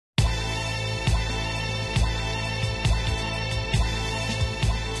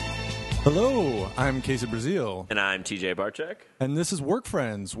Hello, I'm Casey Brazil. And I'm TJ Barczyk. And this is Work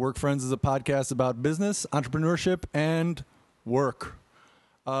Friends. Work Friends is a podcast about business, entrepreneurship, and work.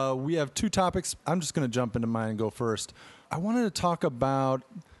 We have two topics. I'm just going to jump into mine and go first. I wanted to talk about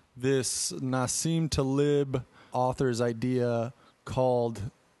this Nassim Taleb author's idea called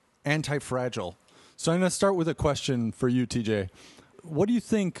anti-fragile. So I'm going to start with a question for you, TJ. What do you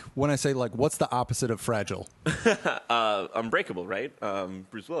think when I say, like, what's the opposite of fragile? Unbreakable, right?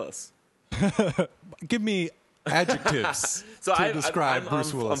 Bruce Willis. Give me adjectives to describe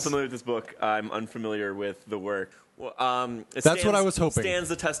Bruce Willis. I'm familiar with this book. I'm unfamiliar with the work. Well, That's what I was hoping. Stands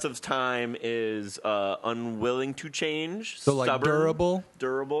the test of time, is unwilling to change. So, like, stubborn,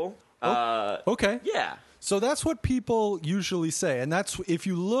 durable? Okay. Yeah. So that's what people usually say. And that's, if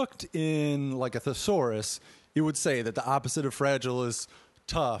you looked in like a thesaurus, it would say that the opposite of fragile is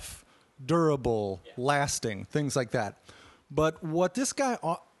tough, durable, lasting, things like that. But what this guy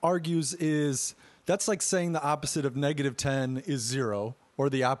argues is that's like saying the opposite of -10 is 0, or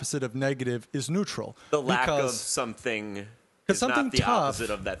the opposite of negative is neutral. The lack of something is something not the tough, opposite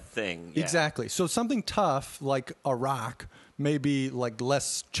of that thing. Yeah. Exactly. So something tough, like a rock, may be like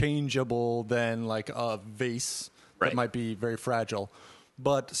less changeable than like a vase that might be very fragile.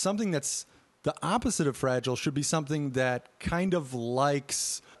 But something that's the opposite of fragile should be something that kind of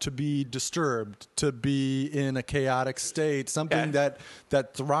likes to be disturbed, to be in a chaotic state, something that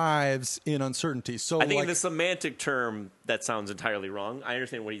thrives in uncertainty. So I think in the semantic term, that sounds entirely wrong. I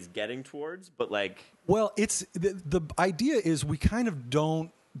understand what he's getting towards, but like... Well, it's the idea is we kind of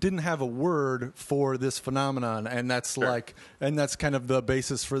didn't have a word for this phenomenon, and that's and that's kind of the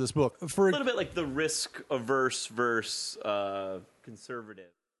basis for this book. For a little bit like the risk-averse versus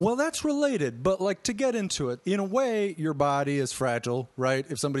conservative. Well, that's related, but like to get into it, in a way, your body is fragile, right?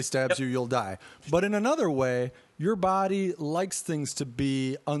 If somebody stabs you, you'll die. But in another way, your body likes things to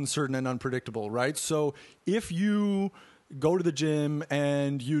be uncertain and unpredictable, right? So if you go to the gym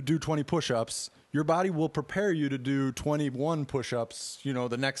and you do 20 push-ups, your body will prepare you to do 21 push-ups,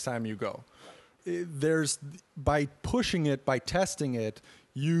 the next time you go. By pushing it, by testing it,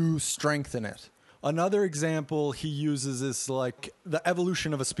 you strengthen it. Another example he uses is like the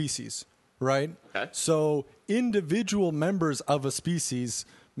evolution of a species, right? Okay. So individual members of a species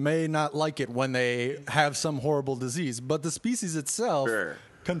may not like it when they have some horrible disease, but the species itself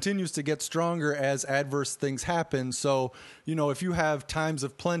continues to get stronger as adverse things happen. So, if you have times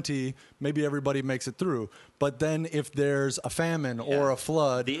of plenty, maybe everybody makes it through. But then if there's a famine or a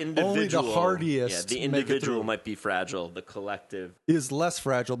flood, only the hardiest the individual might be fragile. The collective is less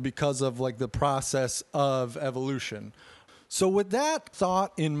fragile because of like the process of evolution. So with that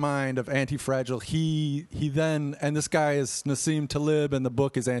thought in mind of anti-fragile, he then, and this guy is Nassim Taleb and the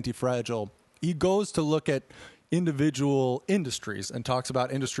book is Anti-Fragile, he goes to look at individual industries and talks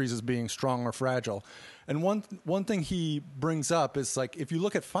about industries as being strong or fragile. And one thing he brings up is like, if you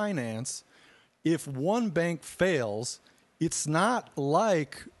look at finance, if one bank fails, it's not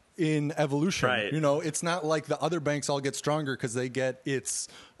like in evolution, it's not like the other banks all get stronger because they get its,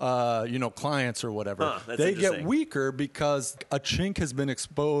 clients or whatever. They get weaker because a chink has been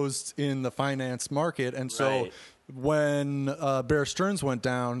exposed in the finance market. And so when Bear Stearns went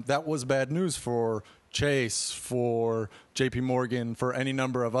down, that was bad news for Chase, for JP Morgan, for any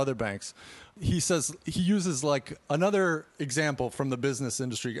number of other banks. He says he uses like another example from the business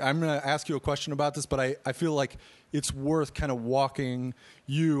industry. I'm going to ask you a question about this, but I feel like it's worth kind of walking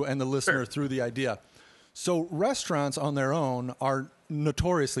you and the listener through the idea. So restaurants on their own are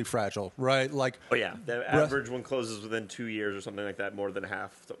notoriously fragile, right? Like, the average one closes within 2 years or something like that, more than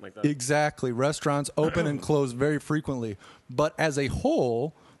half, something like that. Exactly. Restaurants open and close very frequently. But as a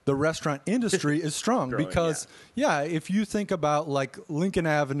whole, the restaurant industry is strong because, if you think about like Lincoln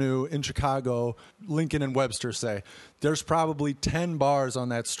Avenue in Chicago, Lincoln and Webster say, there's probably 10 bars on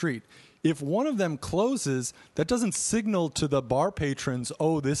that street. If one of them closes, that doesn't signal to the bar patrons,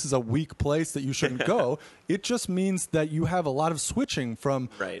 oh, this is a weak place that you shouldn't go. It just means that you have a lot of switching from,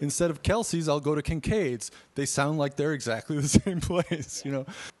 instead of Kelsey's, I'll go to Kincaid's. They sound like they're exactly the same place,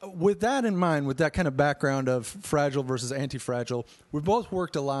 With that in mind, with that kind of background of fragile versus anti-fragile, we've both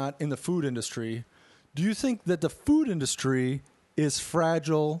worked a lot in the food industry. Do you think that the food industry is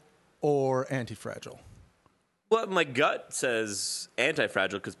fragile or anti-fragile? Well, my gut says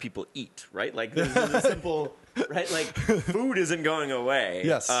anti-fragile because people eat, right? Like, there's a simple, right? Like, food isn't going away.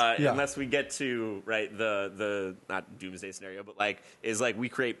 Unless we get to, the not doomsday scenario, but we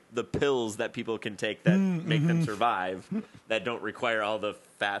create the pills that people can take that make them survive, that don't require all the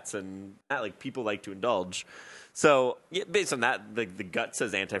fats and that, people like to indulge. So, based on that, the gut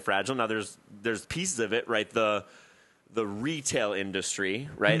says anti-fragile. Now, there's pieces of it, right? the retail industry,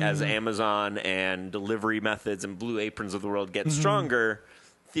 right, as Amazon and delivery methods and Blue Aprons of the world get stronger,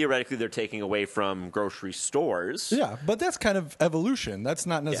 theoretically they're taking away from grocery stores. Yeah, but that's kind of evolution. That's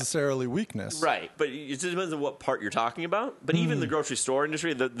not necessarily weakness. Right, but it just depends on what part you're talking about. But even the grocery store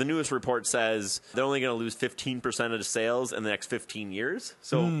industry, the newest report says they're only going to lose 15% of the sales in the next 15 years.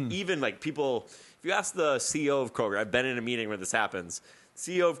 So even like people, if you ask the CEO of Kroger, I've been in a meeting where this happens,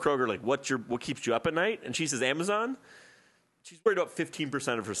 CEO of Kroger, like, what keeps you up at night? And she says Amazon. She's worried about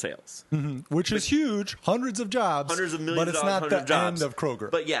 15% of her sales. Which is huge. Hundreds of jobs. Hundreds of millions but it's of dollars, not the jobs. end of Kroger.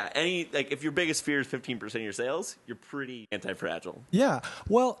 But yeah, if your biggest fear is 15% of your sales, you're pretty anti-fragile. Yeah.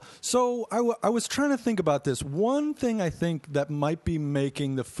 Well, so I was trying to think about this. One thing I think that might be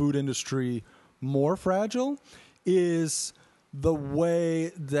making the food industry more fragile is the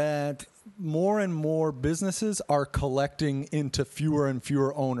way that more and more businesses are collecting into fewer and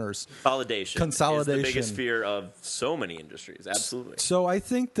fewer owners. Consolidation is the biggest fear of so many industries. Absolutely. So I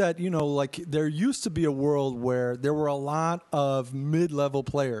think that, like there used to be a world where there were a lot of mid-level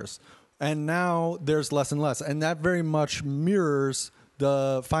players, and now there's less and less. And that very much mirrors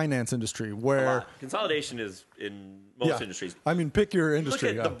the finance industry, where consolidation is in most industries. I mean, pick your industry.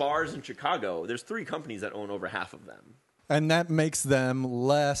 Look at the bars in Chicago. There's 3 companies that own over half of them. And that makes them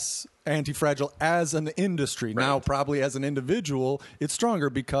less anti-fragile as an industry. Right. Now, probably as an individual, it's stronger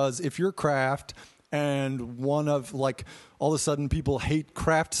because if you're Kraft and one of, like, all of a sudden people hate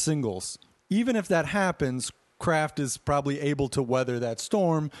Kraft singles, even if that happens, Kraft is probably able to weather that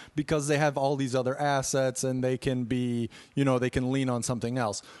storm because they have all these other assets and they can be, they can lean on something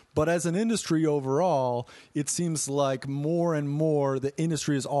else. But as an industry overall, it seems like more and more the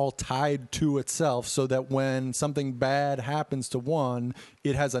industry is all tied to itself so that when something bad happens to one,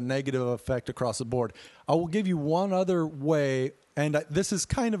 it has a negative effect across the board. I will give you one other way, and this is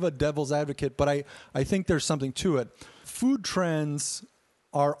kind of a devil's advocate, but I think there's something to it. Food trends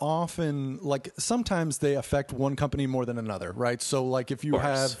are often, like, sometimes they affect one company more than another, right? So, like, if you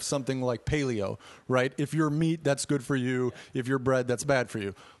have something like paleo, right? If you're meat, that's good for you. If you're bread, that's bad for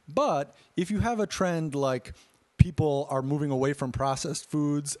you. But if you have a trend like people are moving away from processed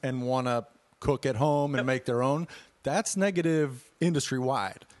foods and want to cook at home and make their own, that's negative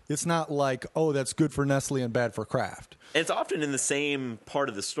industry-wide. It's not like, oh, that's good for Nestle and bad for Kraft. And it's often in the same part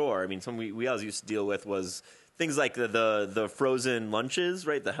of the store. I mean, something we always used to deal with was things like the frozen lunches,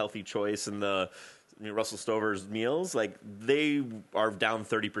 right? The Healthy Choice and the Russell Stover's meals, like they are down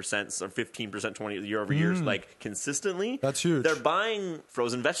 30% or 15%, 20% year over year, like consistently. That's huge. They're buying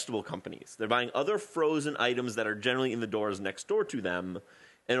frozen vegetable companies. They're buying other frozen items that are generally in the doors next door to them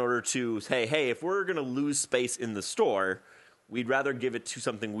in order to say, hey, if we're going to lose space in the store, we'd rather give it to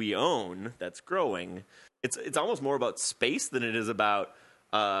something we own that's growing. It's almost more about space than it is about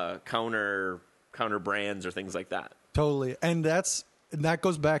counter brands or things like that. Totally. And that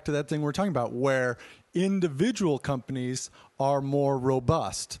goes back to that thing we're talking about where individual companies are more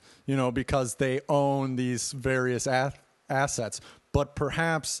robust, because they own these various assets. But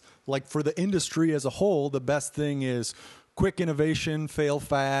perhaps, like, for the industry as a whole, the best thing is quick innovation, fail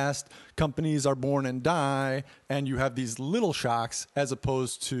fast, companies are born and die, and you have these little shocks as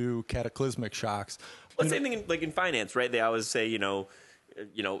opposed to cataclysmic shocks. Well, same thing in finance, right? They always say,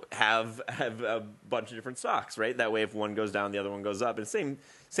 have a bunch of different stocks, right? That way, if one goes down, the other one goes up. And same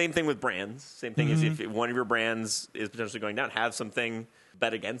thing with brands. Same thing is if one of your brands is potentially going down, have something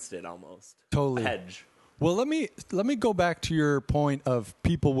bet against it almost. Totally. A hedge. Well, let me go back to your point of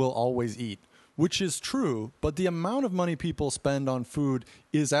people will always eat, which is true, but the amount of money people spend on food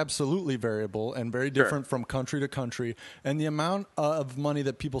is absolutely variable and very different from country to country. And the amount of money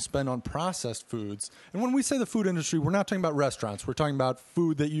that people spend on processed foods, and when we say the food industry, we're not talking about restaurants. We're talking about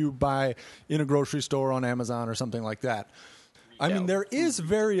food that you buy in a grocery store on Amazon or something like that. I mean, there is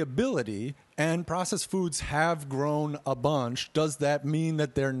variability, and processed foods have grown a bunch. Does that mean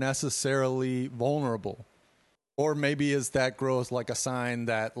that they're necessarily vulnerable? Or maybe is that growth like a sign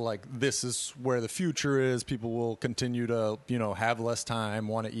that, like, this is where the future is, people will continue to, have less time,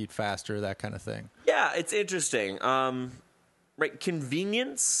 want to eat faster, that kind of thing? Yeah, it's interesting. Right,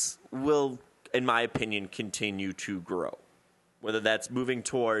 convenience will, in my opinion, continue to grow. Whether that's moving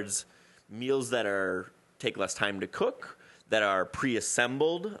towards meals that take less time to cook, that are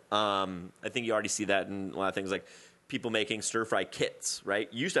pre-assembled. I think you already see that in a lot of things like people making stir-fry kits, right?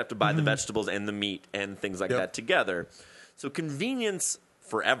 You used to have to buy the vegetables and the meat and things like that together. So convenience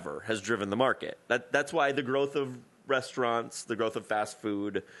forever has driven the market. That's why the growth of restaurants, the growth of fast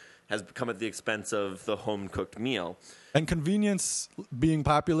food has come at the expense of the home-cooked meal. And convenience being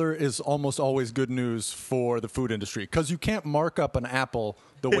popular is almost always good news for the food industry, because you can't mark up an apple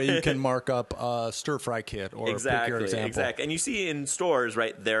the way you can mark up a stir-fry kit, or pick your example. Exactly. And you see in stores,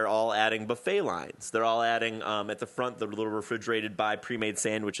 right, they're all adding buffet lines. They're all adding, at the front, the little refrigerated by pre-made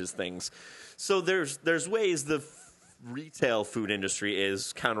sandwiches things. So there's ways the retail food industry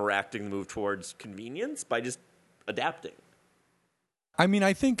is counteracting the move towards convenience by just adapting. I mean,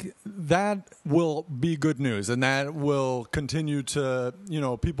 I think that will be good news, and that will continue to,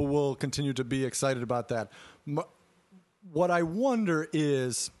 people will continue to be excited about that. What I wonder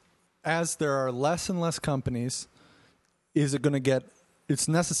is, as there are less and less companies, it's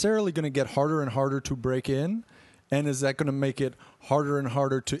necessarily going to get harder and harder to break in? And is that going to make it harder and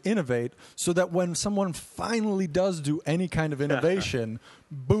harder to innovate, so that when someone finally does do any kind of innovation,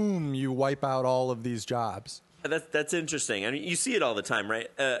 boom, you wipe out all of these jobs? That's interesting. I mean, you see it all the time, right?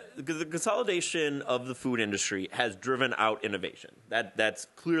 The consolidation of the food industry has driven out innovation. That's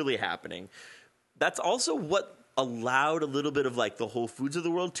clearly happening. That's also what allowed a little bit of like the Whole Foods of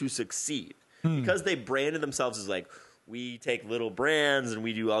the world to succeed, because they branded themselves as like, we take little brands and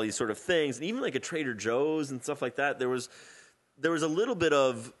we do all these sort of things, and even like a Trader Joe's and stuff like that. There was a little bit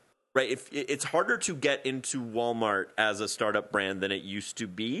of, right, if it's harder to get into Walmart as a startup brand than it used to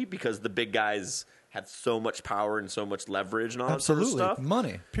be, because the big guys have so much power and so much leverage and all that sort of stuff.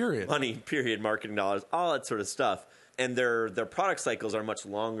 Money, period, marketing dollars, all that sort of stuff. And their product cycles are much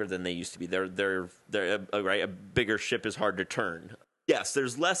longer than they used to be. They're right, a bigger ship is hard to turn. Yes,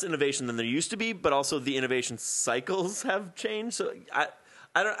 there's less innovation than there used to be, but also the innovation cycles have changed. So I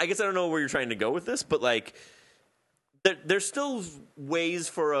guess I don't know where you're trying to go with this, but like there's still ways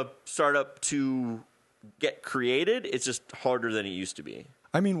for a startup to get created. It's just harder than it used to be.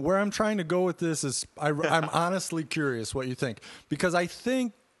 I mean, where I'm trying to go with this is I'm honestly curious what you think, because I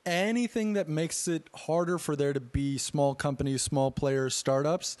think anything that makes it harder for there to be small companies, small players,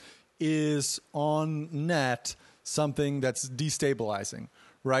 startups is on net something that's destabilizing,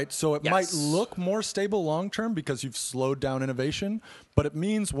 right? So it might look more stable long term because you've slowed down innovation, but it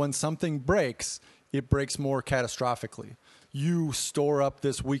means when something breaks, it breaks more catastrophically. You store up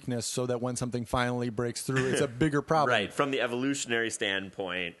this weakness so that when something finally breaks through, it's a bigger problem. Right. From the evolutionary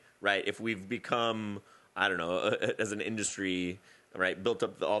standpoint, right, if we've become, I don't know, as an industry, right, built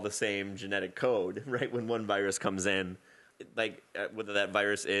up all the same genetic code, right, when one virus comes in, like whether that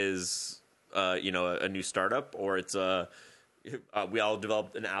virus is, a new startup, or it's we all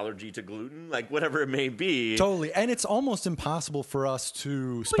developed an allergy to gluten, like whatever it may be. Totally. And it's almost impossible for us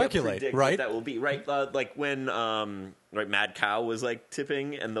to speculate, right? What that will be, right? Like when Mad Cow was like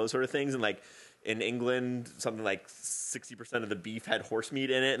tipping and those sort of things, and like in England, something like 60% of the beef had horse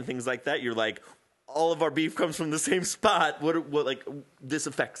meat in it and things like that. You're like, all of our beef comes from the same spot. What like this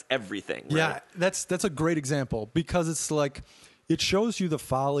affects everything, right? Yeah, that's a great example, because it's like, it shows you the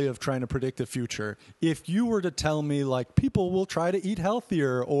folly of trying to predict the future. If you were to tell me, like, people will try to eat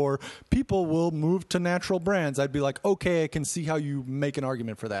healthier or people will move to natural brands, I'd be like, okay, I can see how you make an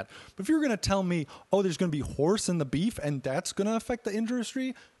argument for that. But if you're going to tell me, oh, there's going to be horse in the beef and that's going to affect the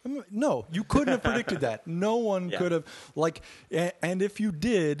industry, no, you couldn't have predicted that. No one could have. And if you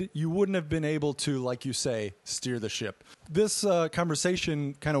did, you wouldn't have been able to, like you say, steer the ship. This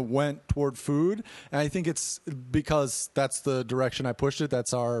conversation kind of went toward food, and I think it's because that's the direction I pushed it.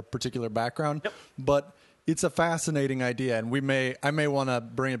 That's our particular background. Yep. But it's a fascinating idea, and I may want to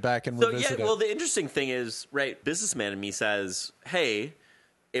bring it back and revisit it. Well, the interesting thing is, right, businessman in me says, hey,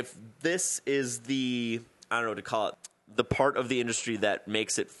 if this is the, I don't know what to call it, the part of the industry that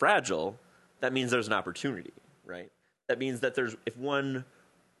makes it fragile, that means there's an opportunity, right? That means that if one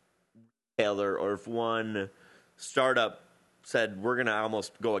retailer or if one startup said, we're going to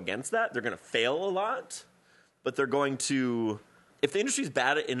almost go against that, they're going to fail a lot, but they're going to, if the industry's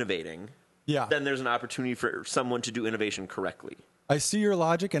bad at innovating, then there's an opportunity for someone to do innovation correctly. I see your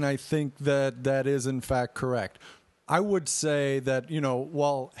logic, and I think that is in fact correct. I would say that,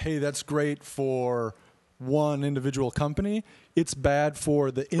 well, hey, that's great for one individual company, it's bad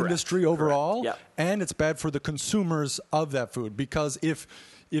for the industry overall, and it's bad for the consumers of that food, because if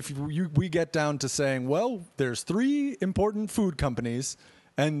we get down to saying, well, there's 3 important food companies,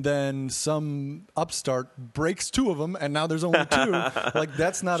 and then some upstart breaks 2 of them, and now there's only 2, like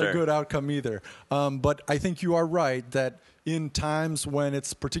that's not a good outcome either. But I think you are right that in times when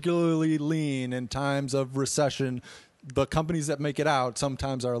it's particularly lean, in times of recession, the companies that make it out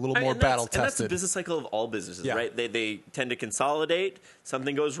sometimes are a little more battle tested. And that's the business cycle of all businesses, right? They tend to consolidate,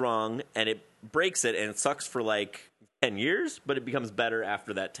 something goes wrong, and it breaks it, and it sucks for like 10 years, but it becomes better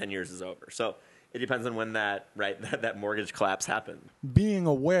after that 10 years is over. So it depends on when that mortgage collapse happened. Being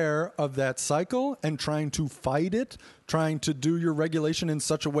aware of that cycle and trying to fight it, trying to do your regulation in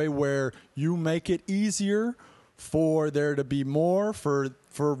such a way where you make it easier for there to be more, for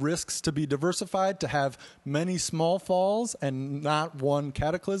risks to be diversified, to have many small falls and not one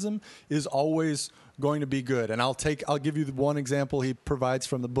cataclysm is always going to be good. And I'll give you the one example he provides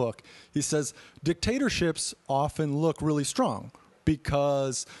from the book. He says dictatorships often look really strong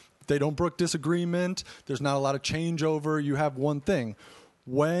because they don't brook disagreement. There's not a lot of changeover. You have one thing.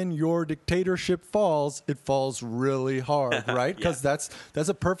 When your dictatorship falls, it falls really hard, right? Because that's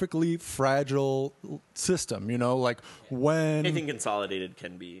a perfectly fragile system, like when anything consolidated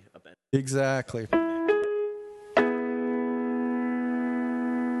can be a benefit. Exactly.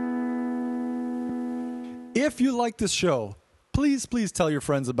 If you like this show, please tell your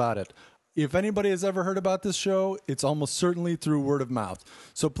friends about it. If anybody has ever heard about this show, it's almost certainly through word of mouth.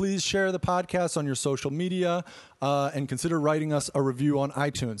 So please share the podcast on your social media and consider writing us a review on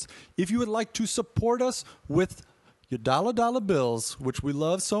iTunes. If you would like to support us with your dollar bills, which we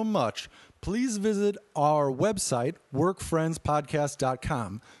love so much, please visit our website,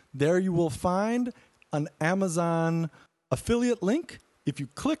 workfriendspodcast.com. There you will find an Amazon affiliate link. If you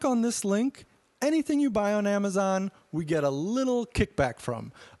click on this link, anything you buy on Amazon, we get a little kickback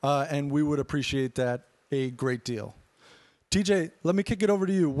from, and we would appreciate that a great deal. TJ, let me kick it over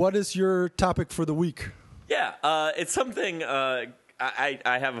to you. What is your topic for the week? Yeah, it's something I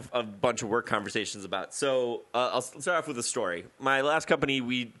have a bunch of work conversations about. So I'll start off with a story. My last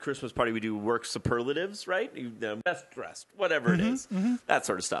company, Christmas party, we do work superlatives, right? Best dressed, whatever it is, that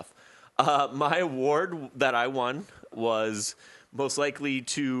sort of stuff. My award that I won was most likely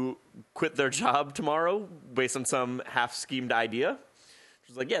to quit their job tomorrow based on some half-schemed idea.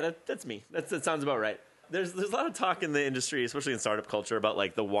 She was like, yeah, that's me. That sounds about right. There's a lot of talk in the industry, especially in startup culture, about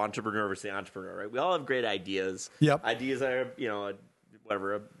like the wantrepreneur versus the entrepreneur, right? We all have great ideas. Yep. Ideas are,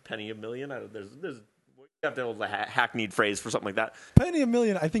 a penny a million. There's you have to have a hackneyed phrase for something like that. Penny a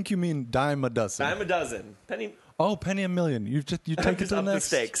million, I think you mean dime a dozen. Dime a dozen. Penny. Oh, penny a million. You take it to the next.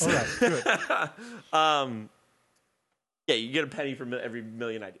 The stakes. All right, good. Yeah, you get a penny for every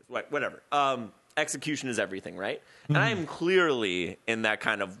million ideas. Whatever. Execution is everything, right? And I am clearly in that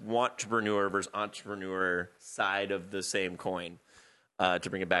kind of wantrepreneur versus entrepreneur side of the same coin, to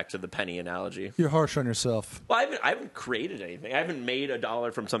bring it back to the penny analogy. You're harsh on yourself. Well, I haven't created anything. I haven't made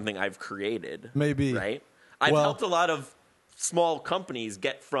 $1 from something I've created. Maybe. Right? I've helped a lot of small companies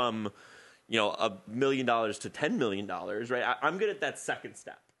get from, $1 million to $10 million, right? I'm good at that second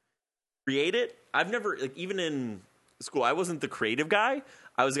step. Create it. I've never, even in school, I wasn't the creative guy.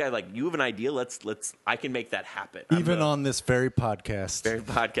 I was the guy like, you have an idea, I can make that happen. Even on this very podcast.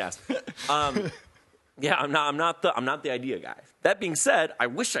 Yeah, I'm not the idea guy. That being said, I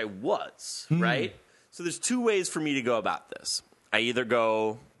wish I was, right? So there's two ways for me to go about this. I either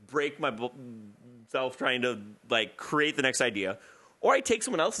go break myself trying to create the next idea, or I take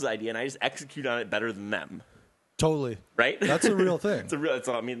someone else's idea and I just execute on it better than them. Totally. Right? That's a real thing.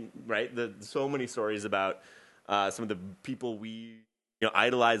 Right? So many stories about some of the people we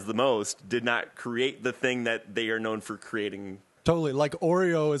idolize the most did not create the thing that they are known for creating. Totally. Like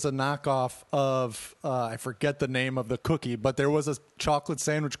Oreo is a knockoff of, I forget the name of the cookie, but there was a chocolate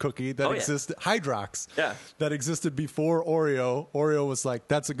sandwich cookie that existed, Hydrox, that existed before Oreo. Oreo was like,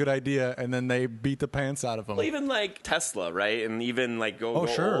 that's a good idea, and then they beat the pants out of them. Well, even like Tesla, right? And even go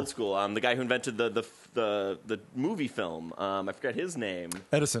old school. The guy who invented the movie film, I forget his name.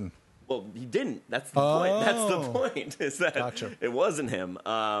 Edison. Well, he didn't. That's the point. That's the point. Is that it wasn't him.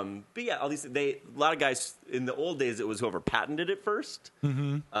 But yeah, all these a lot of guys in the old days, it was whoever patented it first.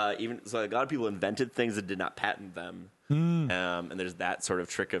 Even so, a lot of people invented things that did not patent them. And there's that sort of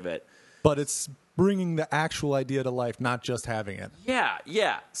trick of it. But it's bringing the actual idea to life, not just having it.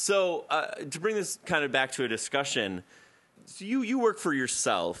 Yeah. So to bring this kind of back to a discussion, so you work for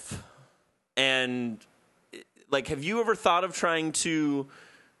yourself, and have you ever thought of trying to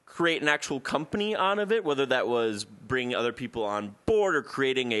create an actual company out of it, whether that was bringing other people on board or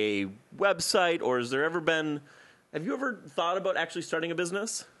creating a website, or have you ever thought about actually starting a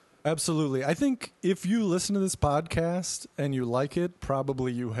business? Absolutely. I think if you listen to this podcast and you like it,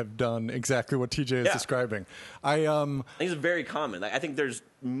 probably you have done exactly what TJ is describing. I think it's very common. I think there's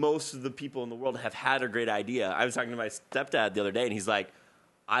most of the people in the world have had a great idea. I was talking to my stepdad the other day, and he's like,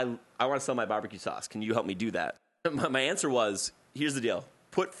 I want to sell my barbecue sauce. Can you help me do that? My answer was, here's the deal.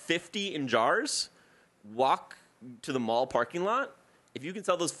 Put 50 in jars, walk to the mall parking lot. If you can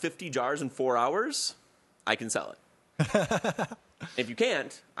sell those 50 jars in 4 hours, I can sell it. If you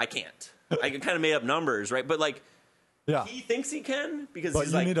can't, I can't. I kind of made up numbers, right? But Yeah. He thinks he can because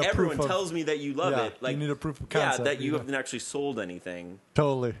he's like, everyone tells me that you love it. Like, you need a proof of concept. Yeah, that you haven't actually sold anything.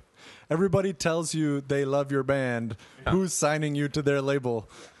 Totally. Everybody tells you they love your band. Yeah. Who's signing you to their label?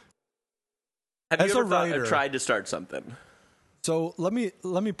 Have you ever tried to start something? So let me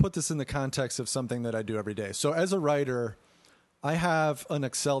put this in the context of something that I do every day. So as a writer, I have an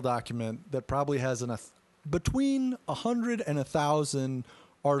Excel document that probably has between 100 and 1,000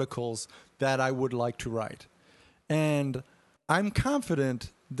 articles that I would like to write. And I'm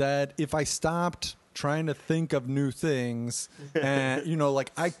confident that if I stopped trying to think of new things and,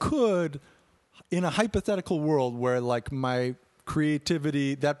 like I could, in a hypothetical world where like my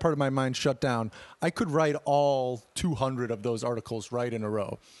creativity, that part of my mind shut down, I could write all 200 of those articles right in a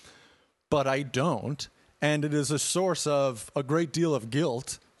row. But I don't. And it is a source of a great deal of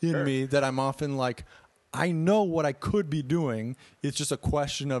guilt in me that I'm often like, I know what I could be doing. It's just a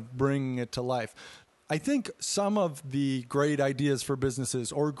question of bringing it to life. I think some of the great ideas for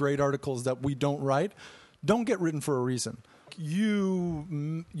businesses or great articles that we don't write don't get written for a reason.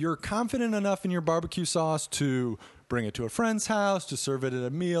 You're confident enough in your barbecue sauce to bring it to a friend's house, to serve it at a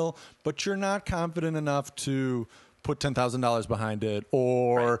meal, but you're not confident enough to put $10,000 behind it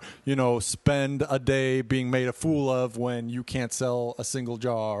or, spend a day being made a fool of when you can't sell a single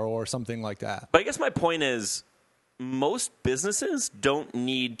jar or something like that. But I guess my point is most businesses don't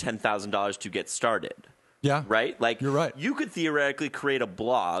need $10,000 to get started. Yeah. Right? Like, you're right. You could theoretically create a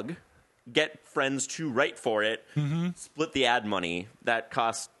blog, get friends to write for it, split the ad money. That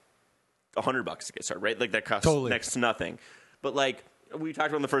costs $100 to get started, right? Like that costs next to nothing. But like we talked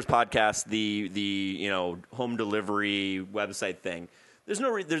about in the first podcast, the home delivery website thing.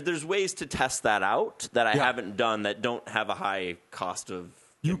 There's ways to test that out that I haven't done that don't have a high cost of.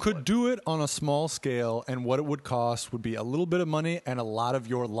 You could do it on a small scale, and what it would cost would be a little bit of money and a lot of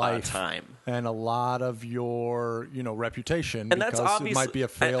your life, time, and a lot of your reputation. And that's obviously, it might be a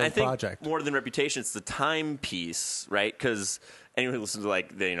failed I think project. More than reputation, it's the time piece, right? Because anyone who listens to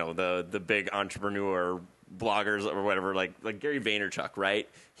like the big entrepreneur bloggers or whatever, like Gary Vaynerchuk, right?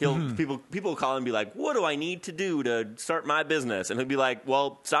 People will call him and be like, "What do I need to do to start my business?" And he'll be like,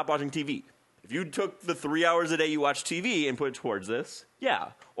 "Well, stop watching TV. If you took the 3 hours a day you watch TV and put it towards this,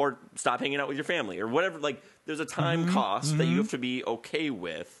 or stop hanging out with your family or whatever." Like, there's a time cost that you have to be okay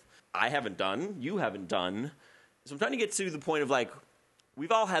with. I haven't done, you haven't done. So I'm trying to get to the point of like,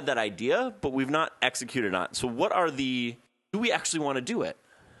 we've all had that idea, but we've not executed on it. So do we actually want to do it?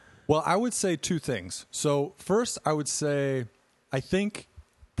 Well, I would say two things. So first, I would say I think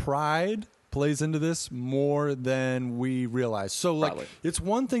pride plays into this more than we realize. So like, probably. It's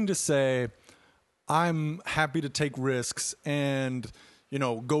one thing to say, I'm happy to take risks and,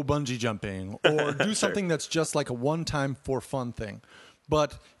 go bungee jumping or do something that's just like a one-time for fun thing.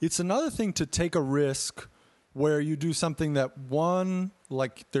 But it's another thing to take a risk where you do something that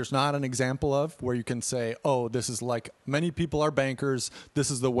there's not an example of where you can say, oh, this is like many people are bankers.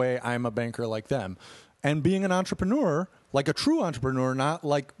 This is the way I'm a banker like them. And being an entrepreneur, like a true entrepreneur, not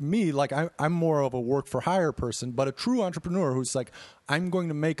like me, like I'm more of a work for hire person, but a true entrepreneur who's like, I'm going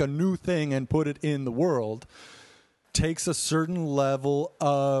to make a new thing and put it in the world, takes a certain level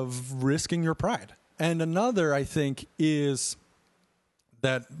of risking your pride. And another, I think, is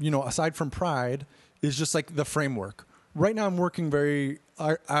that, aside from pride, is just like the framework. Right now I'm working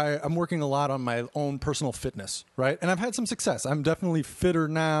I'm working a lot on my own personal fitness, right? And I've had some success. I'm definitely fitter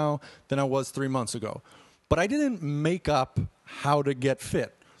now than I was 3 months ago. But I didn't make up how to get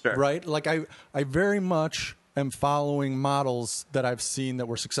fit, right? Like I very much am following models that I've seen that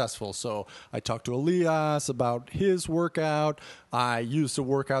were successful. So I talked to Elias about his workout. I used a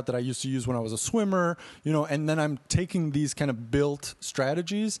workout that I used to use when I was a swimmer, and then I'm taking these kind of built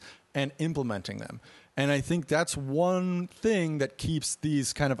strategies and implementing them. And I think that's one thing that keeps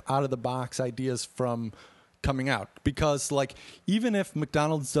these kind of out-of-the-box ideas from coming out. Because, like, even if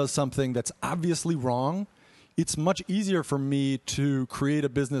McDonald's does something that's obviously wrong, it's much easier for me to create a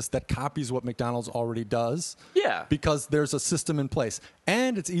business that copies what McDonald's already does. Yeah. Because there's a system in place.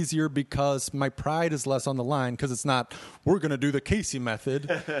 And it's easier because my pride is less on the line because it's not, we're going to do the Casey method.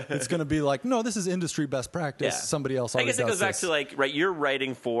 It's going to be like, no, this is industry best practice. Yeah. Somebody else already does this. I guess it goes back to like, right, you're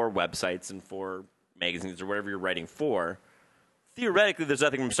writing for websites and for magazines or whatever you're writing for. Theoretically, there's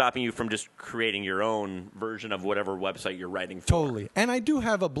nothing stopping you from just creating your own version of whatever website you're writing for. Totally. And I do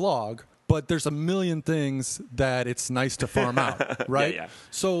have a blog, but there's a million things that it's nice to farm out, right? Yeah.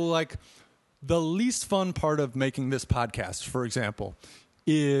 So, like, the least fun part of making this podcast, for example,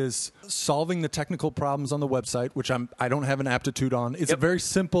 is solving the technical problems on the website, which I don't have an aptitude on. It's a very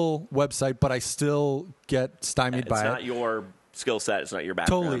simple website, but I still get stymied by it. It's not your skill set. It's not your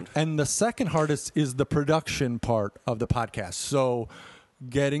background. Totally. And the second hardest is the production part of the podcast. So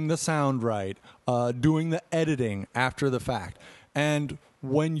getting the sound right, doing the editing after the fact. And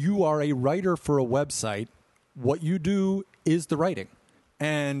when you are a writer for a website, what you do is the writing.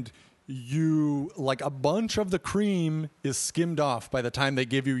 And you, like, a bunch of the cream is skimmed off by the time they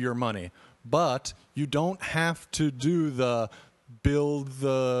give you your money. But you don't have to do the build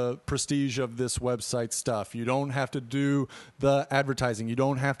the prestige of this website stuff. You don't have to do the advertising. You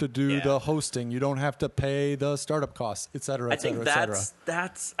don't have to do the hosting. You don't have to pay the startup costs, et cetera, et cetera, et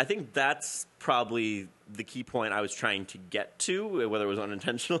cetera. I think that's probably the key point I was trying to get to, whether it was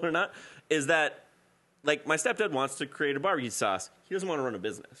unintentional or not, is that, like, my stepdad wants to create a barbecue sauce. He doesn't want to run a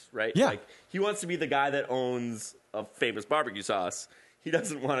business, right? Yeah. Like, he wants to be the guy that owns a famous barbecue sauce. He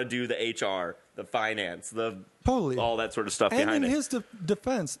doesn't want to do the HR, the finance, all that sort of stuff behind it. And in his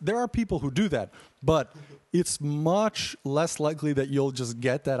defense, there are people who do that, but it's much less likely that you'll just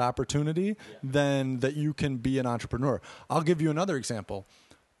get that opportunity than that you can be an entrepreneur. I'll give you another example.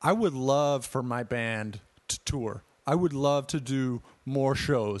 I would love for my band to tour. I would love to do more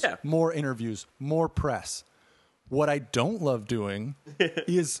shows, more interviews, more press. What I don't love doing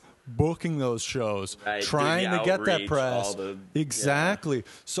is booking those shows, trying to get that press. Exactly.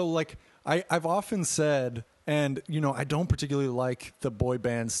 So, like, I've often said, and, you know, I don't particularly like the boy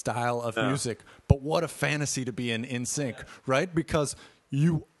band style of music, but what a fantasy to be in NSYNC, right? Because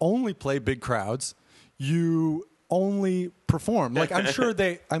you only play big crowds. You only perform. Like, I'm sure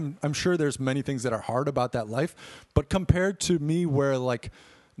there's many things that are hard about that life, but compared to me, where like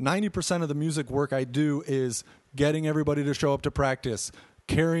 90% of the music work I do is getting everybody to show up to practice,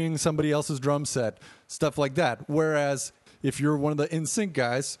 carrying somebody else's drum set, stuff like that. Whereas if you're one of the NSYNC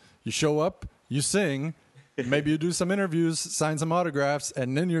guys, you show up, you sing, maybe you do some interviews, sign some autographs,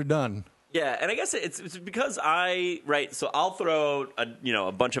 and then you're done. Yeah, and I guess it's because so I'll throw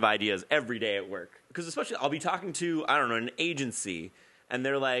a bunch of ideas every day at work. Because especially I'll be talking to, I don't know, an agency, and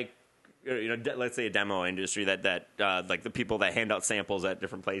they're like, let's say a demo industry that like the people that hand out samples at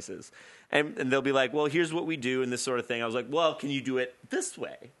different places. And they'll be like, well, here's what we do and this sort of thing. I was like, well, can you do it this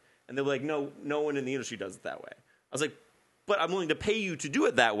way? And they'll be like, no one in the industry does it that way. I was like, but I'm willing to pay you to do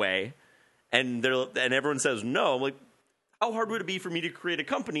it that way. And everyone says no. I'm like, how hard would it be for me to create a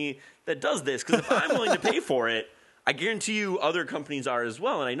company that does this? Because if I'm willing to pay for it, I guarantee you other companies are as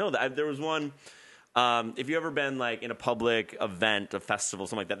well. And I know that there was one. If you've ever been like in a public event, a festival,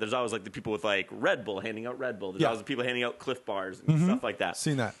 something like that, there's always like the people with like Red Bull handing out Red Bull. There's always the people handing out Cliff Bars and stuff like that.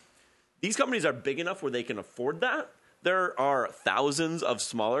 Seen that. These companies are big enough where they can afford that. There are thousands of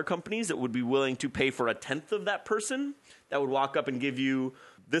smaller companies that would be willing to pay for a tenth of that person that would walk up and give you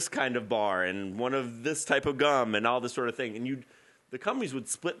this kind of bar and one of this type of gum and all this sort of thing. And the companies would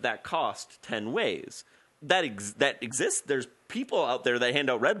split that cost 10 ways. That exists. There's people out there that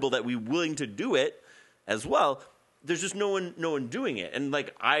hand out Red Bull that we willing to do it as well. There's just no one doing it. And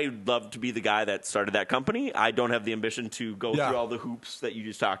like, I'd love to be the guy that started that company. I don't have the ambition to go through all the hoops that you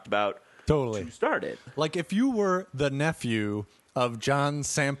just talked about. Totally. To start it. Like, if you were the nephew of John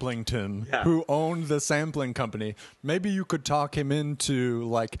Samplington, who owned the sampling company, maybe you could talk him into,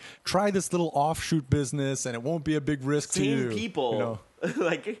 like, try this little offshoot business and it won't be a big risk to you. Same people.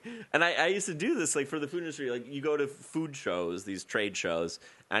 Like, and I used to do this, like, for the food industry. Like, you go to food shows, these trade shows,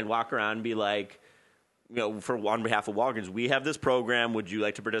 and walk around and be like, on behalf of Walgreens, we have this program. Would you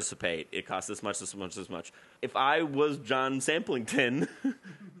like to participate? It costs this much, this much, this much. If I was John Samplington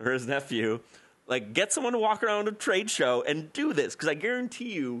or his nephew, like, get someone to walk around a trade show and do this. Because I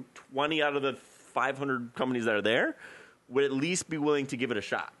guarantee you 20 out of the 500 companies that are there would at least be willing to give it a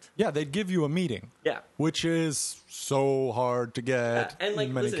shot. Yeah, they'd give you a meeting. Yeah. Which is so hard to get and like,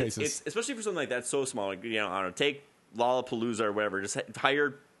 in many cases. Especially for something like that so small. Like, I don't know, take Lollapalooza or whatever. Just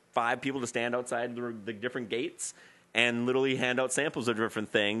hire 5 people to stand outside the different gates and literally hand out samples of different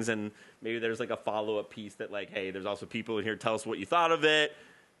things. And maybe there's like a follow-up piece that like, hey, there's also people in here, tell us what you thought of it.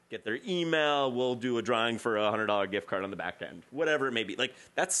 Get their email. We'll do a drawing for a $100 gift card on the back end. Whatever it may be. Like,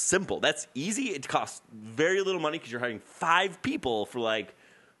 that's simple. That's easy. It costs very little money because you're hiring 5 people for like,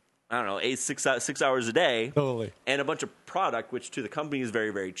 I don't know, 6 hours a day. Totally. And a bunch of product, which to the company is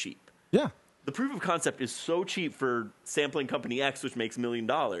very, very cheap. Yeah. The proof of concept is so cheap for sampling company X, which makes $1 million,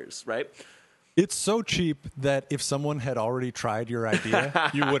 right? It's so cheap that if someone had already tried your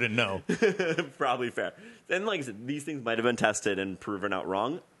idea, you wouldn't know. Probably fair. And like I said, these things might have been tested and proven out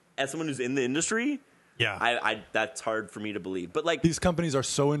wrong. As someone who's in the industry, I that's hard for me to believe. But like, these companies are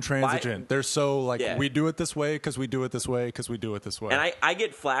so intransigent. They're so like, we do it this way because we do it this way because we do it this way. And I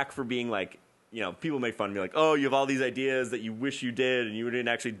get flack for being like, people make fun of me like, oh, you have all these ideas that you wish you did and you didn't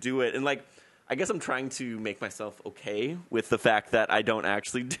actually do it. And like, I guess I'm trying to make myself okay with the fact that I don't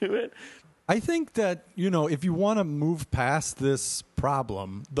actually do it. I think that, if you want to move past this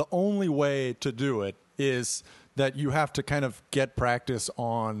problem, the only way to do it is that you have to kind of get practice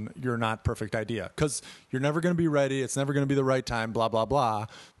on your not perfect idea, because you're never going to be ready. It's never going to be the right time, blah, blah, blah.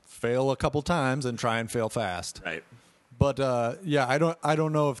 Fail a couple times and try and fail fast. Right. But I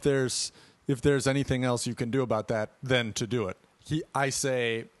don't know if there's anything else you can do about that than to do it. I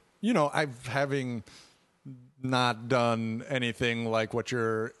say, having not done anything like what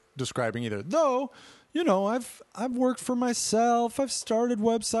you're describing either. Though, I've worked for myself. I've started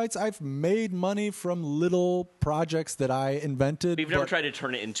websites. I've made money from little projects that I invented. You've never tried to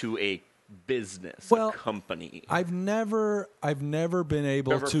turn it into a business, a company. I've never been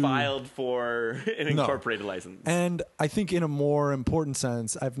able to filed for an incorporated license. And I think in a more important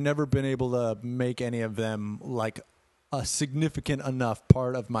sense, I've never been able to make any of them like a significant enough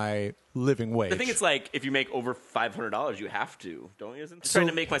part of my living wage. I think it's like if you make over $500, you have to, don't you? I'm trying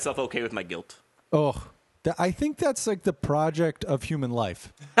to make myself okay with my guilt. Oh, I think that's like the project of human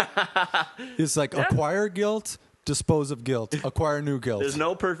life. It's like acquire guilt, dispose of guilt, acquire new guilt. There's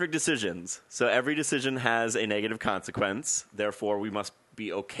no perfect decisions. So every decision has a negative consequence. Therefore, we must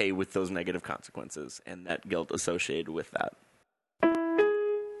be okay with those negative consequences and that guilt associated with that.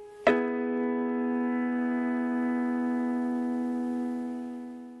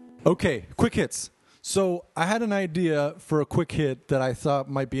 Okay, quick hits. So I had an idea for a quick hit that I thought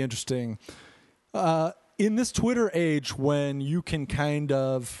might be interesting. In this Twitter age, when you can kind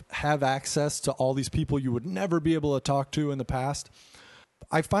of have access to all these people you would never be able to talk to in the past,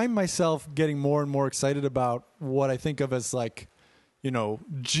 I find myself getting more and more excited about what I think of as like,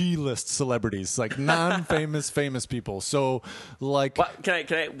 G-list celebrities, like non-famous, famous people. So like...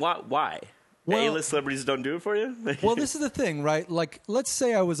 Why? A-list celebrities don't do it for you? Well, this is the thing, right? Like, let's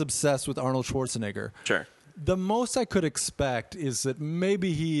say I was obsessed with Arnold Schwarzenegger. Sure. The most I could expect is that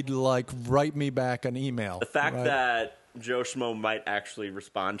maybe he'd write me back an email. The fact that Joe Schmo might actually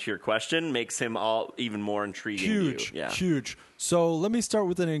respond to your question makes him all even more intriguing. Huge, huge. So let me start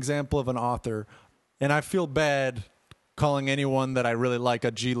with an example of an author, and I feel bad calling anyone that I really like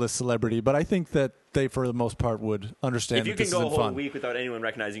a G-list celebrity, but I think that they, for the most part, would understand. If you can go a whole week without anyone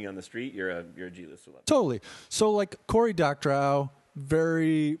recognizing you on the street, you're a G-list celebrity. Totally. So like Cory Doctorow,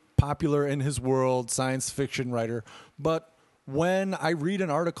 very popular in his world, science fiction writer. But when I read an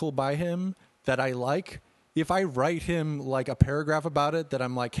article by him that I like, if I write him like a paragraph about it that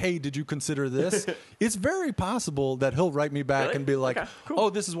I'm like, hey, did you consider this? It's very possible that he'll write me back and be like, okay, cool. Oh,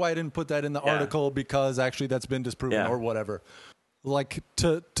 this is why I didn't put that in the article because actually that's been disproven or whatever. Like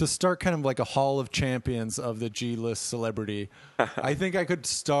to start kind of like a hall of champions of the G-list celebrity, I think I could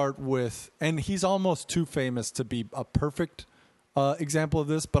start with, and he's almost too famous to be a perfect example of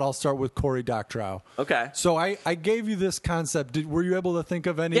this, but I'll start with Cory Doctorow. Okay. So I gave you this concept. Were you able to think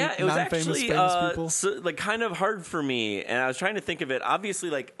of any non-famous famous people? So, kind of hard for me, and I was trying to think of it.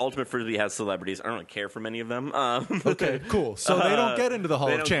 Obviously, Ultimate Frisbee has celebrities. I don't really care for many of them. Okay, cool. So they don't get into the Hall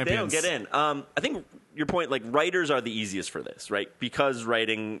of Champions. They don't get in. I think your point, writers are the easiest for this, right? Because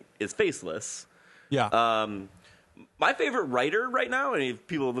writing is faceless. Yeah. My favorite writer right now, and if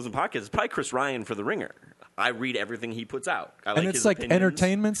people listen to podcasts, is probably Chris Ryan for The Ringer. I read everything he puts out. And it's like opinions.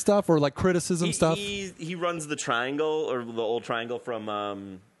 Entertainment stuff or like criticism stuff? He runs the Triangle, or the old Triangle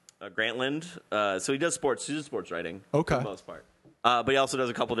from Grantland. So he does sports. He does sports writing for the most part. But he also does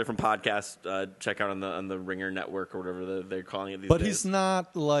a couple different podcasts. Check out on the Ringer Network or whatever they're calling it these days. But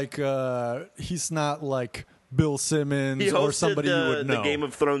he's not like Bill Simmons or somebody you would know. The Game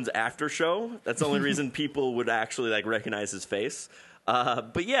of Thrones after show. That's the only reason people would actually recognize his face.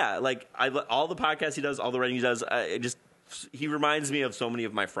 But yeah, all the podcasts he does, all the writing he does, he reminds me of so many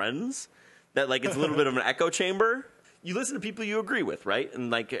of my friends that it's a little bit of an echo chamber. You listen to people you agree with, right?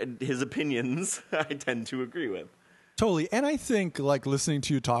 And his opinions, I tend to agree with. Totally. And I think listening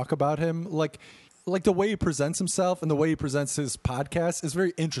to you talk about him, like the way he presents himself and the way he presents his podcast is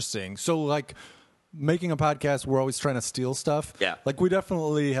very interesting. So making a podcast, we're always trying to steal stuff. Yeah. We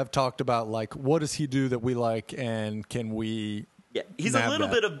definitely have talked about what does he do that we like and can we... Yeah, he's a little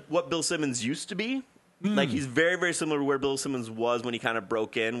bit of what Bill Simmons used to be. He's very, very similar to where Bill Simmons was when he kind of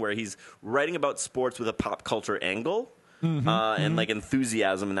broke in, where he's writing about sports with a pop culture angle and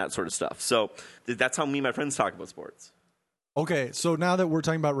enthusiasm and that sort of stuff. So that's how me and my friends talk about sports. Okay, so now that we're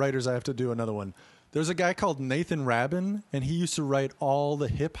talking about writers, I have to do another one. There's a guy called Nathan Rabin, and he used to write all the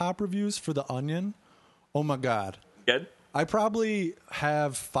hip-hop reviews for The Onion. Oh, my God. Good. I probably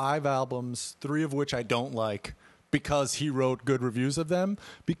have 5 albums, 3 of which I don't like, because he wrote good reviews of them,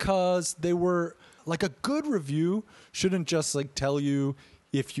 because they were a good review shouldn't just tell you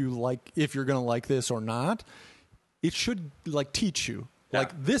if you're going to like this or not. It should like teach you. Yeah.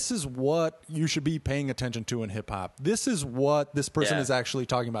 Like, this is what you should be paying attention to in hip hop. This is what this person is actually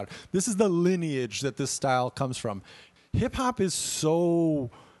talking about. This is the lineage that this style comes from. Hip hop is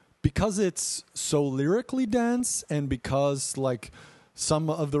because it's so lyrically dense, and because like some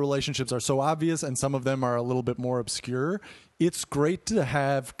of the relationships are so obvious and some of them are a little bit more obscure, it's great to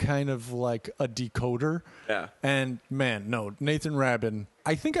have kind of like a decoder. Yeah. And man, no, Nathan Rabin,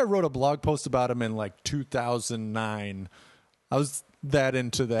 I think I wrote a blog post about him in like 2009. I was that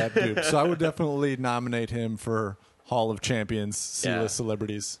into that dude. So I would definitely nominate him for Hall of Champions, C-list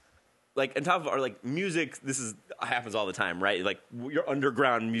celebrities. Like, on top of our, like, music, this happens all the time, right? Like, your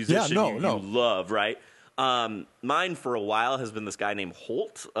underground musician you love, right? Mine for a while has been this guy named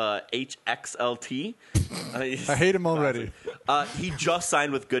Holt, HXLT. I hate him already. He just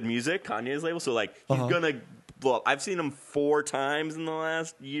signed with Good Music, Kanye's label, so like he's gonna blow up. I've seen him 4 times in the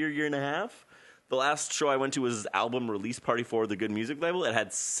last year and a half. The last show I went to was his album release party for the Good Music label. It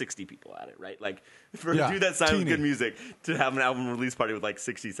had 60 people at it, right? Like, for a dude that signed with Good Music to have an album release party with like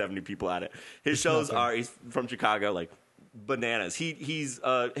 60, 70 people at it. He's from Chicago, like, bananas. He's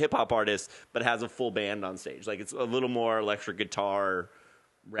a hip hop artist, but has a full band on stage. Like, it's a little more electric guitar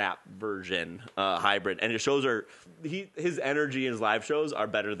rap version, hybrid. And his shows his energy in his live shows are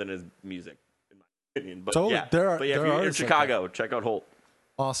better than his music, in my opinion. But totally. If you're in Chicago, check out Holt.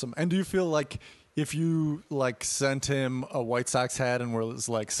 Awesome. And do you feel like if you like sent him a White Sox hat and was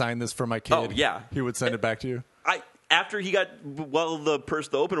like, sign this for my kid, he would send it back to you? After the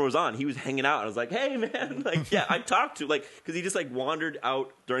opener was on, he was hanging out. I was like, hey, man. Like, I talked to, like, because he just, like, wandered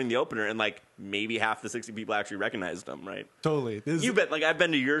out during the opener, and, like, maybe half the 60 people actually recognized him, right? Totally. You bet. Like, I've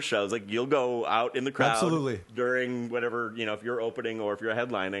been to your shows. Like, you'll go out in the crowd. Absolutely. During whatever, if you're opening or if you're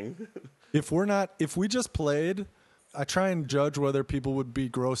headlining. If we just played, I try and judge whether people would be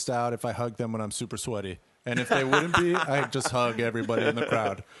grossed out if I hug them when I'm super sweaty. And if they wouldn't be, I just hug everybody in the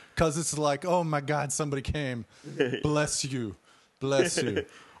crowd. Because it's like, oh, my God, somebody came. Bless you. Bless you.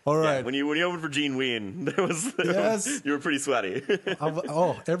 All right. Yeah, when you opened for Gene Ween, you were pretty sweaty.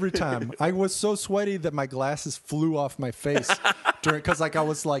 Every time. I was so sweaty that my glasses flew off my face. Because I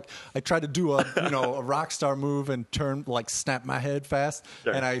tried to do a rock star move and snap my head fast.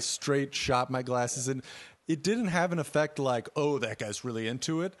 Sure. And I straight shot my glasses. And it didn't have an effect like, oh, that guy's really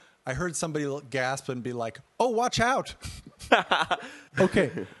into it. I heard somebody gasp and be like, oh, watch out. Okay.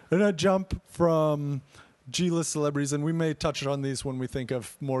 I'm going to jump from G-list celebrities, and we may touch on these when we think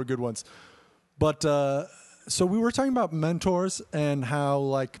of more good ones. But so we were talking about mentors and how,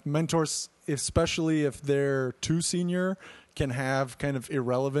 like, mentors, especially if they're too senior, can have kind of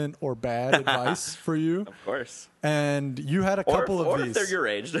irrelevant or bad advice for you. Of course. And you had a couple of these. Or if they're your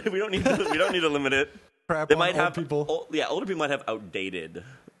age. We don't need to limit it. They might have people. Older people might have outdated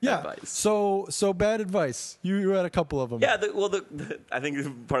advice. So bad advice. You had a couple of them. Yeah. I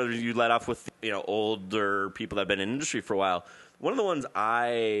think part of the reason you let off with older people that have been in industry for a while. One of the ones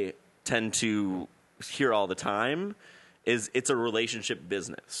I tend to hear all the time is it's a relationship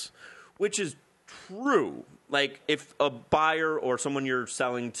business, which is true. Like, if a buyer or someone you're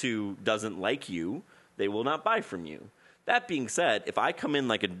selling to doesn't like you, they will not buy from you. That being said, if I come in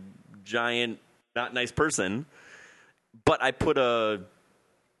like a giant, not nice person, but I put a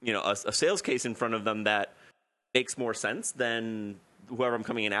sales case in front of them that makes more sense than whoever I'm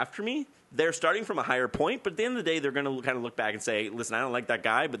coming in after me, they're starting from a higher point, but at the end of the day, they're going to kind of look back and say, listen, I don't like that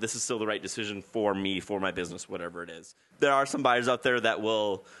guy, but this is still the right decision for me, for my business, whatever it is. There are some buyers out there that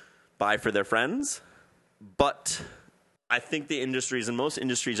will buy for their friends, but I think the industries, and most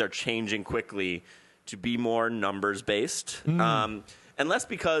industries, are changing quickly to be more numbers-based. And less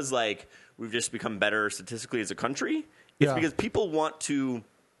because, like, we've just become better statistically as a country. It's because people want to,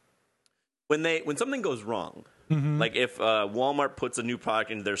 when something goes wrong, like if Walmart puts a new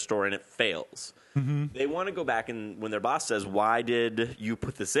product into their store and it fails, they want to go back and when their boss says, why did you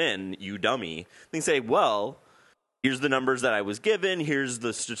put this in, you dummy? They say, well, here's the numbers that I was given. Here's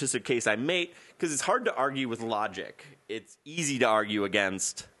the statistic case I made. Because it's hard to argue with logic. It's easy to argue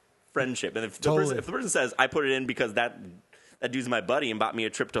against friendship. And if the person says, I put it in because that dude's my buddy and bought me a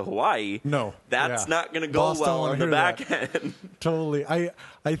trip to Hawaii. That's not going to go well on the back end. Totally.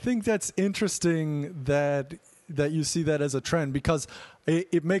 I think that's interesting that you see that as a trend because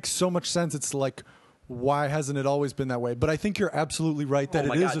it makes so much sense. It's like, why hasn't it always been that way? But I think you're absolutely right that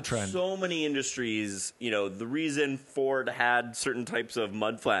it is a trend. So many industries, the reason Ford had certain types of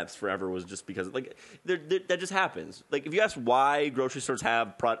mud flaps forever was just because, like, that just happens. Like, if you ask why grocery stores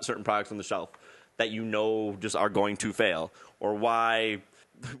have certain products on the shelf that just are going to fail, or why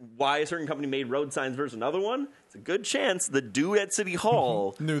why a certain company made road signs versus another one, it's a good chance the dude at City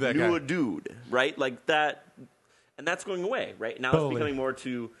Hall knew a dude, right? Like that, and that's going away, right? Now It's becoming more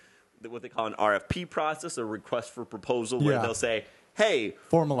to what they call an RFP process, a request for proposal, where they'll say, hey,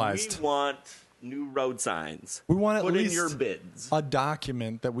 formalized. We want new road signs. We want Put at least in your bids. A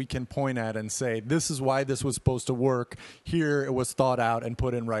document that we can point at and say, this is why this was supposed to work. Here it was thought out and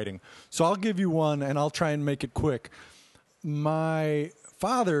put in writing. So I'll give you one, and I'll try and make it quick. My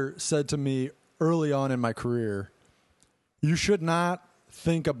father said to me early on in my career, you should not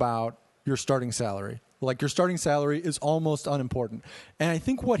think about your starting salary. Like, your starting salary is almost unimportant. And I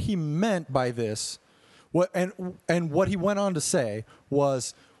think what he meant by this, what he went on to say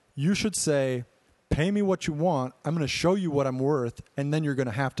was, you should say, pay me what you want. I'm going to show you what I'm worth, and then you're going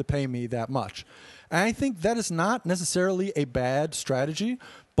to have to pay me that much. And I think that is not necessarily a bad strategy,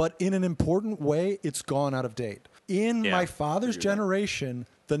 but in an important way, it's gone out of date. In my father's generation,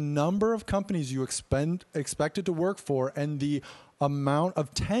 the number of companies you expected to work for and the amount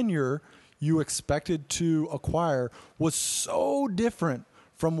of tenure you expected to acquire was so different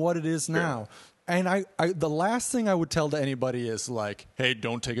from what it is now. And I the last thing I would tell to anybody is like, hey,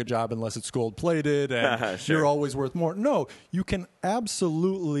 don't take a job unless it's gold-plated and you're always worth more. No, you can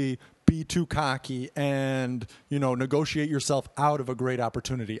absolutely be too cocky and, negotiate yourself out of a great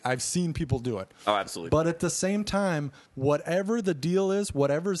opportunity. I've seen people do it. Oh, absolutely. But at the same time, whatever the deal is,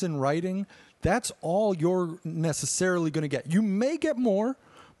 whatever's in writing, that's all you're necessarily going to get. You may get more,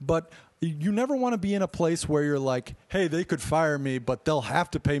 but you never want to be in a place where you're like, hey, they could fire me, but they'll have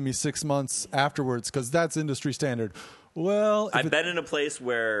to pay me 6 months afterwards because that's industry standard. Well, I've been in a place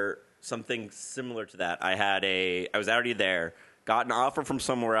where something similar to that. I was already there, got an offer from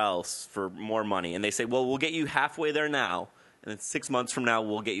somewhere else for more money, and they say, well, we'll get you halfway there now, and then 6 months from now,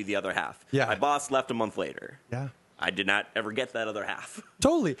 we'll get you the other half. Yeah. My boss left a month later. Yeah. I did not ever get that other half.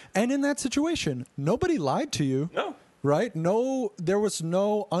 Totally. And in that situation, nobody lied to you. No. Right? No, there was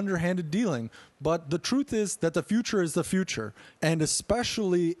no underhanded dealing. But the truth is that the future is the future. And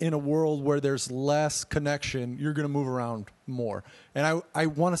especially in a world where there's less connection, you're going to move around more. And I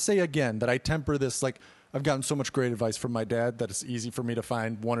want to say again that I temper this. Like, I've gotten so much great advice from my dad that it's easy for me to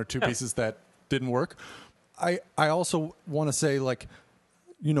find one or two pieces that didn't work. I also want to say, like,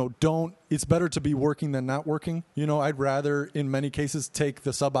 it's better to be working than not working. I'd rather, in many cases, take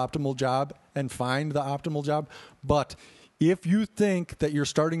the suboptimal job and find the optimal job. But if you think that your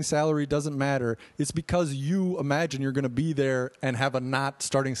starting salary doesn't matter, it's because you imagine you're going to be there and have a not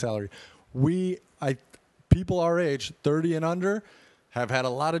starting salary. People our age, 30 and under, have had a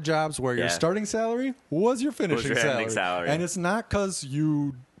lot of jobs where your starting salary was your finishing salary. And it's not because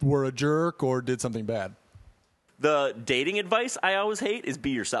you were a jerk or did something bad. The dating advice I always hate is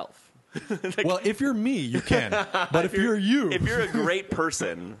be yourself. Well, if you're me, you can. But if you're you. If you're a great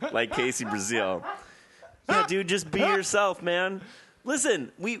person like Casey Brazil, dude, just be yourself, man.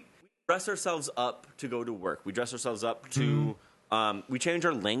 Listen, we dress ourselves up to go to work. We dress ourselves up to, we change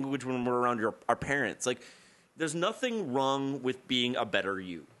our language when we're around our parents. Like, there's nothing wrong with being a better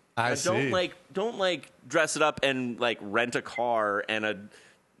you. I see. Don't dress it up and rent a car and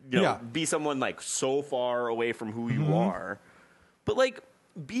be someone so far away from who you are. But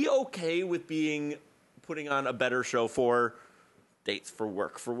be okay with putting on a better show for dates, for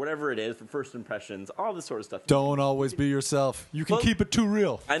work, for whatever it is, for first impressions, all this sort of stuff. Don't always be yourself. You can keep it too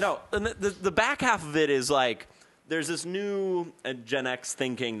real. I know. And the back half of it is there's this new Gen X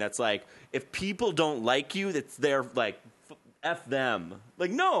thinking that's if people don't like you, that's they're F them.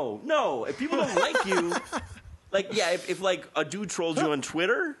 No. If people don't like you, if a dude trolls you on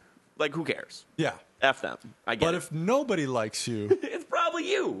Twitter, who cares? Yeah. F them. I get it. But if nobody likes you, it's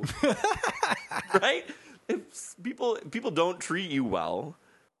probably you. Right? If people don't treat you well,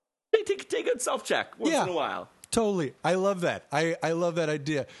 take a self-check once in a while. Totally. I love that. I love that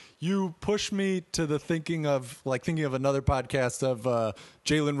idea. You push me to the thinking of another podcast of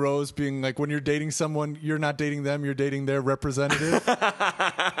Jalen Rose being when you're dating someone, you're not dating them, you're dating their representative.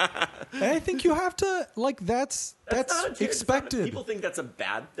 And I think you have to that's expected. People think that's a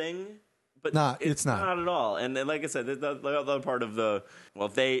bad thing, but it's not. Not at all. And like I said, the other part of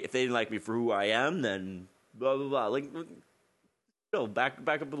if they didn't like me for who I am, then blah blah blah.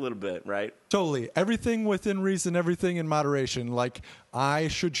 Back up a little bit, right? Totally. Everything within reason, everything in moderation. I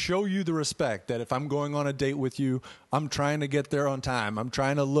should show you the respect that if I'm going on a date with you, I'm trying to get there on time. I'm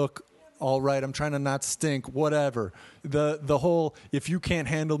trying to look all right. I'm trying to not stink, whatever. The whole, if you can't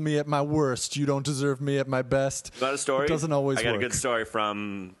handle me at my worst, you don't deserve me at my best. Got a story? It doesn't always work. I got a good story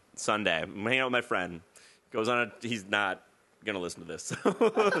from Sunday. I'm hanging out with my friend. He's not going to listen to this. So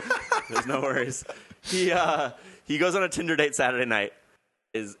there's no worries. He goes on a Tinder date Saturday night.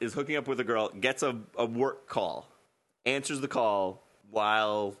 is hooking up with a girl, gets a work call, answers the call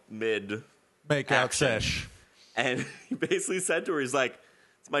while mid make out sesh. And he basically said to her, he's like,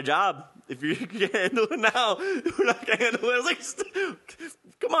 it's my job. If you can't handle it now, we're not going to handle it. I was like,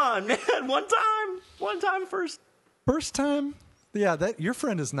 come on, man. One time first. First time? Yeah, your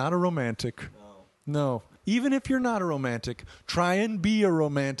friend is not a romantic. No. Even if you're not a romantic, try and be a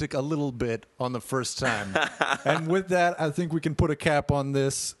romantic a little bit on the first time. And with that, I think we can put a cap on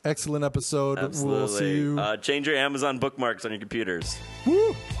this excellent episode. Absolutely. We'll see you. Change your Amazon bookmarks on your computers.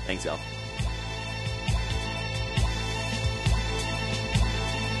 Woo! Thanks, y'all.